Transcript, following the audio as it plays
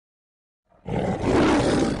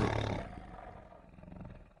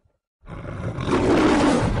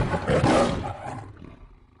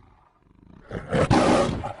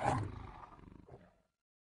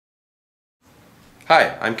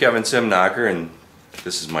Hi, I'm Kevin Simnacher, and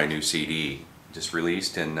this is my new CD, just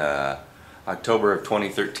released in October of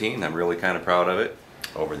 2013. I'm really kind of proud of it.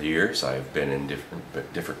 Over the years, I've been in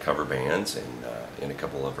different cover bands and in a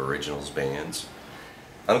couple of originals bands.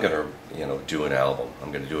 I'm gonna, do an album.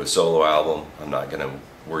 I'm gonna do a solo album. I'm not gonna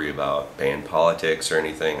worry about band politics or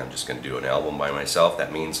anything. I'm just gonna do an album by myself.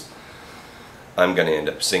 That means I'm gonna end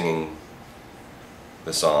up singing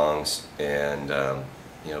the songs and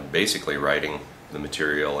basically writing the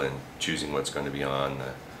material and choosing what's going to be on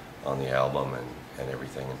the album and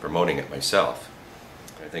everything, and promoting it myself.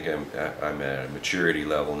 I think I'm at a maturity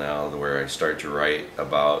level now where I start to write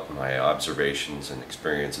about my observations and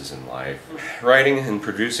experiences in life. Writing and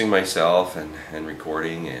producing myself and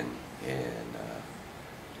recording and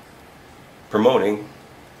promoting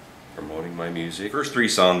my music. The first 3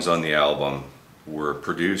 songs on the album were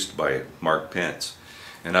produced by Mark Pence,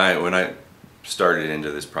 and when I started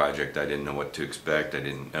into this project, I didn't know what to expect. I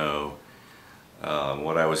didn't know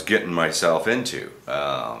what I was getting myself into.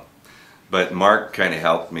 But Mark kind of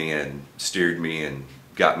helped me and steered me and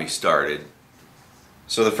got me started.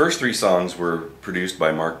 So the first 3 songs were produced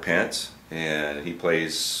by Mark Pence, and he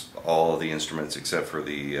plays all of the instruments except for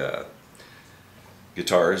the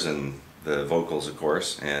guitars and the vocals, of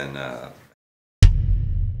course. And the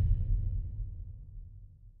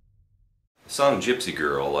song Gypsy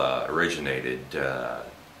Girl originated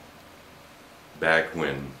back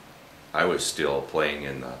when I was still playing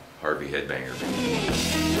in the Harvey Headbanger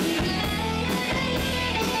band.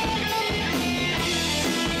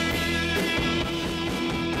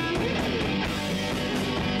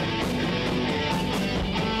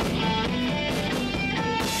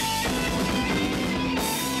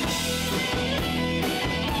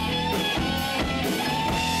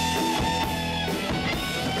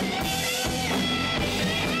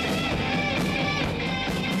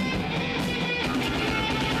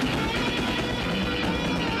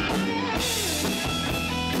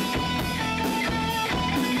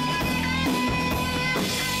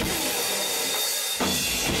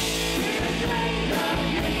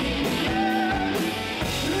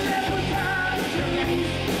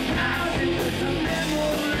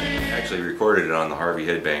 Recorded it on the Harvey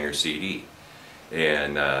Headbanger CD,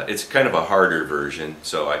 and it's kind of a harder version.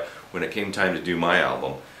 So when it came time to do my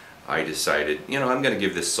album, I decided, I'm going to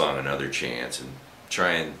give this song another chance and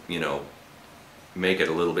try and make it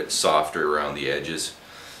a little bit softer around the edges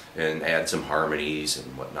and add some harmonies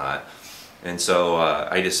and whatnot. And so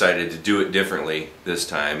I decided to do it differently this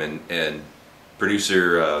time, and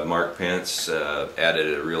producer Mark Pence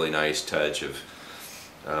added a really nice touch of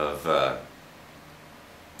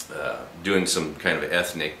doing some kind of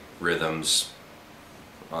ethnic rhythms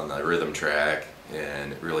on the rhythm track,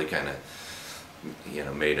 and it really kind of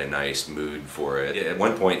made a nice mood for it. At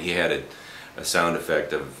one point he had a sound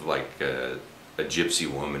effect of like a gypsy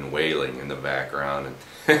woman wailing in the background,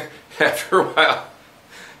 and after a while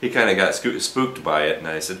he kind of got spooked by it, and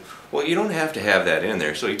I said, well, you don't have to have that in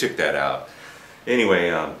there, so he took that out.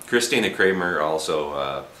 Anyway, Christina Kramer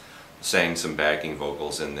also sang some backing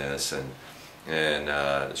vocals in this, and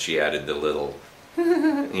she added the little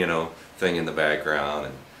thing in the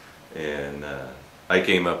background, and I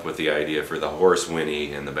came up with the idea for the horse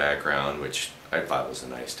whinny in the background, which I thought was a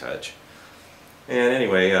nice touch. And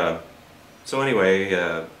anyway, it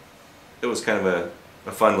was kind of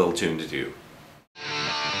a fun little tune to do.